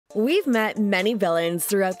We've met many villains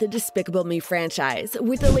throughout the Despicable Me franchise,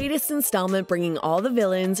 with the latest installment bringing all the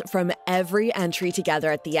villains from every entry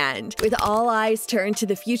together at the end. With all eyes turned to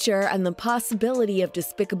the future and the possibility of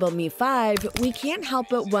Despicable Me 5, we can't help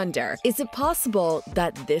but wonder, is it possible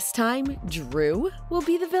that this time Dru will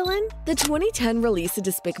be the villain? The 2010 release of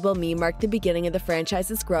Despicable Me marked the beginning of the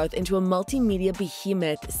franchise's growth into a multimedia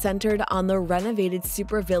behemoth centered on the renovated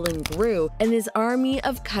supervillain Dru and his army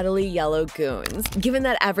of cuddly yellow goons. Given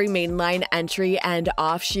that every mainline entry and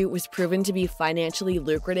offshoot was proven to be financially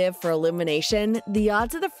lucrative for Illumination, the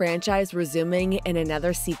odds of the franchise resuming in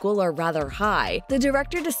another sequel are rather high. The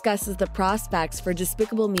director discusses the prospects for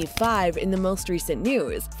Despicable Me 5 in the most recent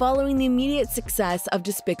news, following the immediate success of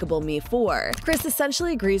Despicable Me 4. Chris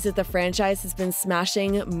essentially agrees that the franchise has been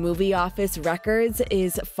smashing movie office records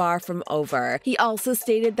is far from over. He also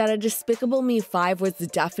stated that a Despicable Me 5 was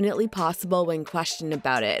definitely possible when questioned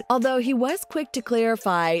about it, although he was quick to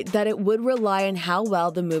clarify that it would rely on how well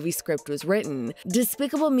the movie script was written.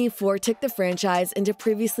 Despicable Me 4 took the franchise into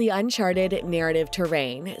previously uncharted narrative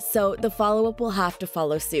terrain, so the follow-up will have to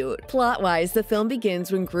follow suit. Plot-wise, the film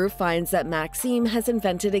begins when Dru finds that Maxime has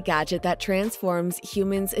invented a gadget that transforms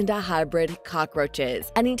humans into hybrid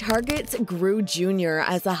cockroaches, and he targets Dru Jr.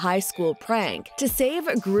 as a high school prank. To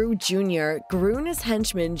save Dru Jr., Dru and his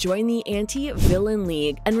henchmen join the Anti-Villain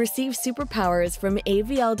League and receive superpowers from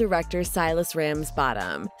AVL director Silas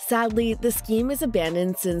Ramsbottom. Sadly, the scheme is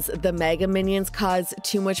abandoned since the Mega Minions cause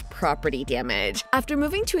too much property damage. After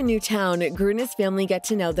moving to a new town, Dru and his family get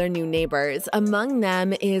to know their new neighbors. Among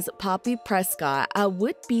them is Poppy Prescott, a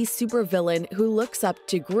would-be supervillain who looks up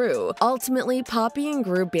to Dru. Ultimately, Poppy and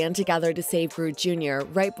Dru band together to save Dru Jr.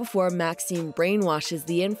 right before Maxime brainwashes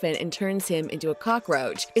the infant and turns him into a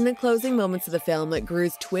cockroach. In the closing moments of the film,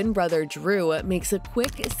 Gru's twin brother Dru makes a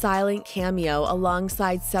quick, silent cameo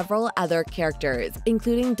alongside several other characters,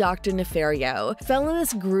 including Dr. Nefario.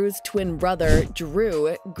 Villainous Gru's twin brother,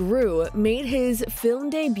 Dru made his film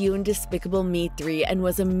debut in Despicable Me 3 and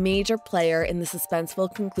was a major player in the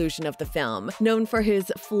suspenseful conclusion of the film. Known for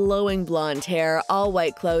his flowing blonde hair,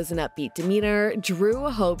 all-white clothes, and upbeat demeanor, Dru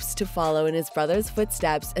hopes to follow in his brother's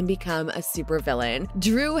footsteps and become a supervillain.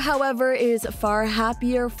 Dru, however, is a far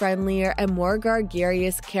happier, friendlier, and more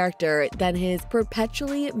gregarious character than his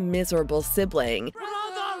perpetually miserable sibling.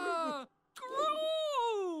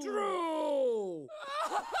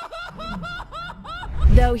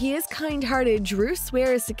 Though he is kind-hearted, Dru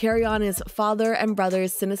swears to carry on his father and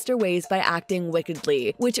brother's sinister ways by acting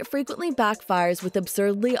wickedly, which frequently backfires with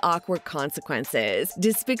absurdly awkward consequences.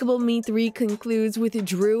 Despicable Me 3 concludes with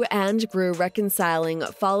Dru and Dru reconciling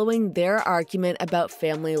following their argument about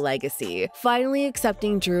family legacy. Finally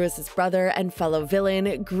accepting Dru as his brother and fellow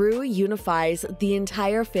villain, Dru unifies the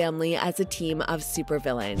entire family as a team of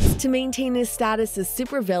supervillains. To maintain his status as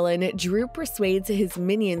supervillain, Dru persuades his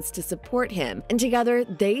minions to support him, and together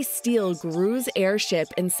they steal Gru's airship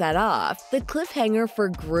and set off. The cliffhanger for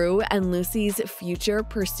Dru and Lucy's future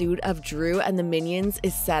pursuit of Dru and the minions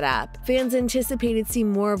is set up. Fans anticipated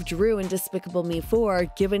seeing more of Dru in Despicable Me 4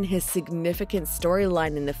 given his significant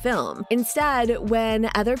storyline in the film. Instead, when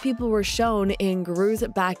other people were shown in Gru's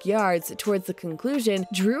backyards towards the conclusion,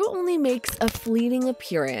 Dru only makes a fleeting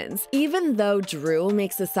appearance. Even though Dru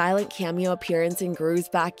makes a silent cameo appearance in Gru's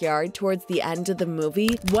backyard towards the end of the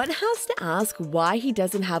movie, one has to ask why he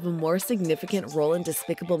doesn't have a more significant role in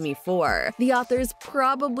Despicable Me 4. The authors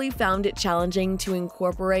probably found it challenging to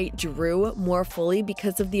incorporate Dru more fully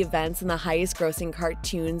because of the events in the highest-grossing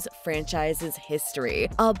cartoons franchise's history,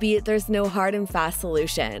 albeit there's no hard and fast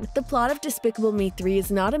solution. The plot of Despicable Me 3 is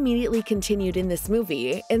not immediately continued in this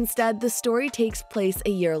movie. Instead, the story takes place a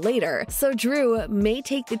year later, so Dru may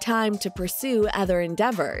take the time to pursue other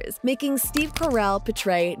endeavors. Making Steve Carell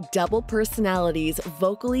portray double personalities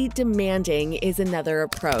vocally demanding is another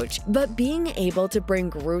approach, but being able to bring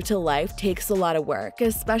Dru to life takes a lot of work,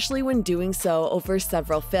 especially when doing so over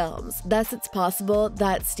several films. Thus, it's possible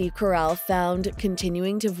that Steve Carell found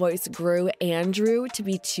continuing to voice Dru and Dru to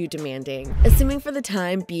be too demanding. Assuming for the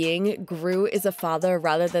time being Dru is a father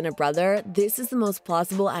rather than a brother, this is the most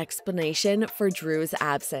plausible explanation for Dru's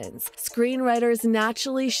absence. Screenwriters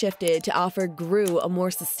naturally shifted to offer Dru a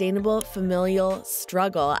more sustainable familial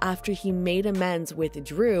struggle after he made amends with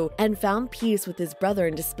Dru and found peace with his his brother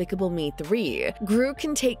in Despicable Me 3. Gru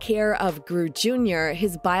can take care of Dru Jr.,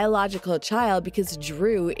 his biological child, because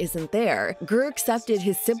Dru isn't there. Gru accepted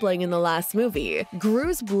his sibling in the last movie.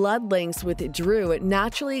 Gru's blood links with Dru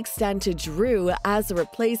naturally extend to Dru as a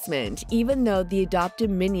replacement, even though the adopted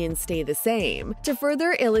minions stay the same. To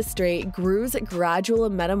further illustrate Gru's gradual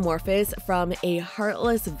metamorphosis from a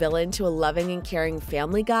heartless villain to a loving and caring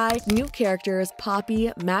family guy, new characters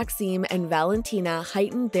Poppy, Maxime, and Valentina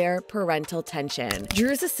heightened their parental tension.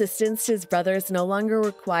 Dru's assistance to his brother is no longer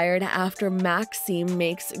required after Maxime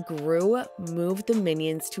makes Dru move the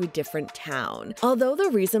minions to a different town. Although the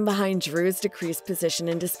reason behind Dru's decreased position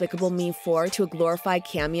in Despicable Me 4 to a glorified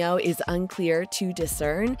cameo is unclear to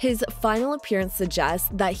discern, his final appearance suggests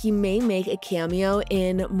that he may make a cameo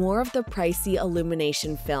in more of the pricey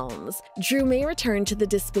Illumination films. Dru may return to the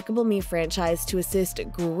Despicable Me franchise to assist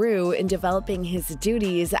Dru in developing his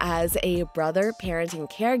duties as a brother, parent, and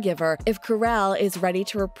caregiver if Carell is ready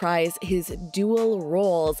to reprise his dual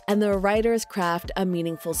roles and the writers craft a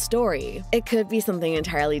meaningful story. It could be something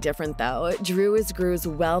entirely different though. Dru is Gru's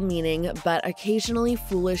well-meaning but occasionally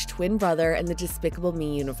foolish twin brother in the Despicable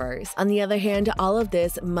Me universe. On the other hand, all of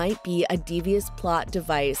this might be a devious plot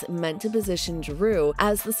device meant to position Dru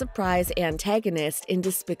as the surprise antagonist in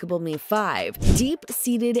Despicable Me 5.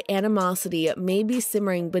 Deep-seated animosity may be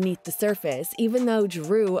simmering beneath the surface, even though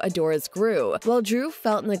Dru adores Gru. While Dru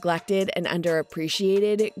felt neglected and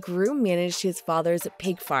underappreciated, Gru managed his father's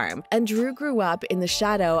pig farm, and Dru grew up in the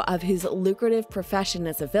shadow of his lucrative profession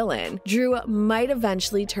as a villain. Dru might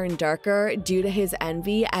eventually turn darker due to his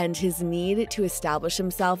envy and his need to establish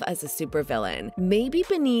himself as a supervillain. Maybe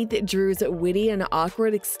beneath Dru's witty and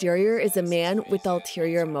awkward exterior is a man with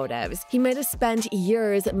ulterior motives. He might have spent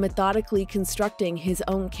years methodically constructing his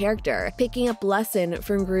own character, picking up lesson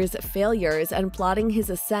from Gru's failures and plotting his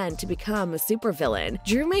ascent to become a supervillain.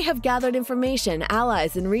 Dru may have gathered information,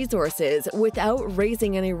 allies, and resources without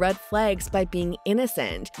raising any red flags by being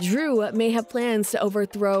innocent. Dru may have plans to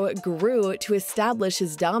overthrow Gru to establish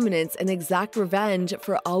his dominance and exact revenge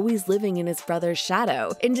for always living in his brother's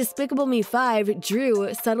shadow. In Despicable Me 5,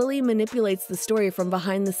 Dru subtly manipulates the story from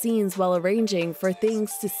behind the scenes while arranging for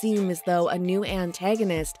things to seem as though a new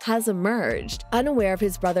antagonist has emerged. Unaware of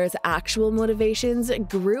his brother's actual motivations,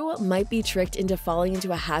 Gru might be tricked into falling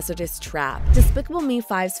into a hazardous trap. Despicable Me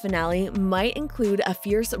 5's finale might include a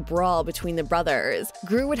fierce brawl between the brothers.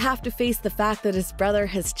 Gru would have to face the fact that his brother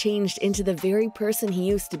has changed into the very person he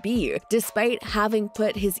used to be, despite having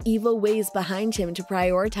put his evil ways behind him to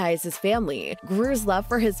prioritize his family. Gru's love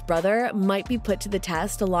for his brother might be put to the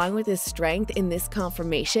test along with his strength in this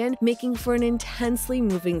confirmation, making for an intensely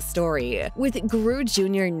moving story. With Dru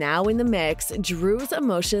Jr. now in the mix, Dru's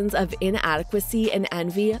emotions of inadequacy and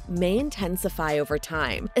envy may intensify over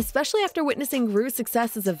time, especially after witnessing Gru's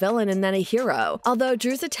success as a villain and then a hero. Although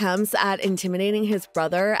Dru's attempts at intimidating his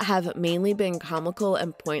brother have mainly been comical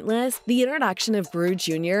and pointless, the introduction of Dru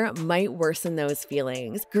Jr. might worsen those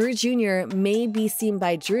feelings. Dru Jr. may be seen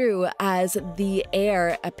by Dru as the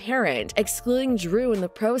heir apparent, excluding Dru in the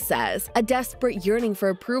process. A desperate yearning for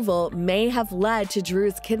approval may have led to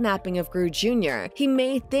Dru's kidnapping of Dru Jr. He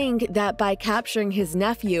may think that by capturing his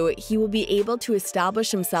nephew, he will be able to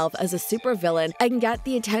establish himself as a supervillain and get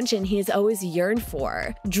the attention he has always yearned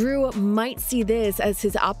for. Dru might see this as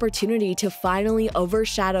his opportunity to finally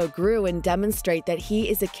overshadow Gru and demonstrate that he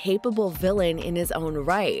is a capable villain in his own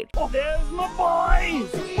right. Oh, there's my boys!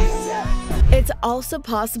 It's also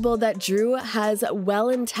possible that Dru has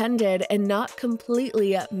well-intended and not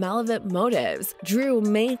completely malevolent motives. Dru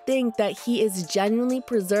may think that he is genuinely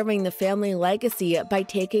preserving the family legacy by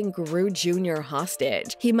taking Dru Jr.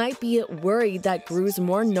 hostage. He might be worried that Gru's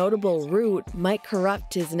more notable route might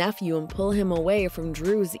corrupt his nephew and pull him away from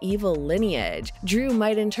Dru's evil lineage. Dru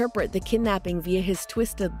might interpret the kidnapping via his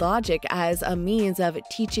twisted logic as a means of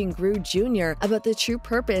teaching Dru Jr. about the true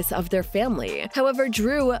purpose of their family. However,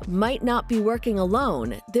 Dru might not be working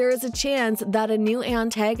alone. There is a chance that a new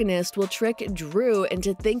antagonist will trick Dru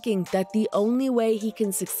into thinking that the only way he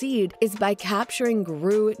can succeed is by capturing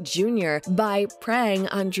Dru Jr. by preying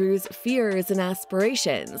on Dru's fears and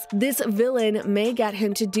aspirations. This villain may get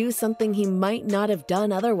him to do something he might not have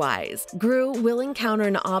done otherwise. Dru will encounter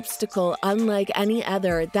an obstacle unlike any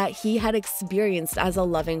other that he had experienced as a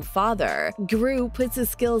loving father. Dru puts his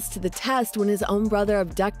skills to the test when his own brother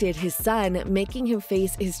abducted his son, making him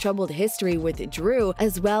face his troubled history with Dru,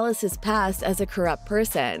 as well as his past as a corrupt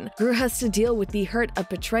person. Dru has to deal with the hurt of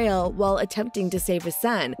betrayal while attempting to save his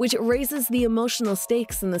son, which raises the emotional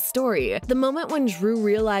stakes in the story. The moment when Dru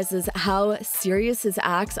realizes how serious his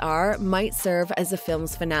acts are might serve as the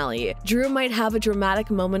film's finale. Dru might have a dramatic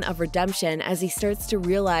moment of redemption as he starts to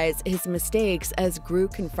realize his mistakes as Gru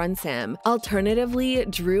confronts him. Alternatively,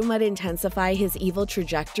 Dru might intensify his evil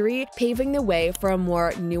trajectory, paving the way for a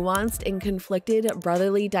more nuanced and conflicted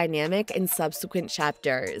brotherly dynamic in subsequent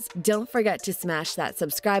chapters. Don't forget to smash that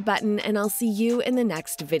subscribe button, and I'll see you in the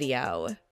next video.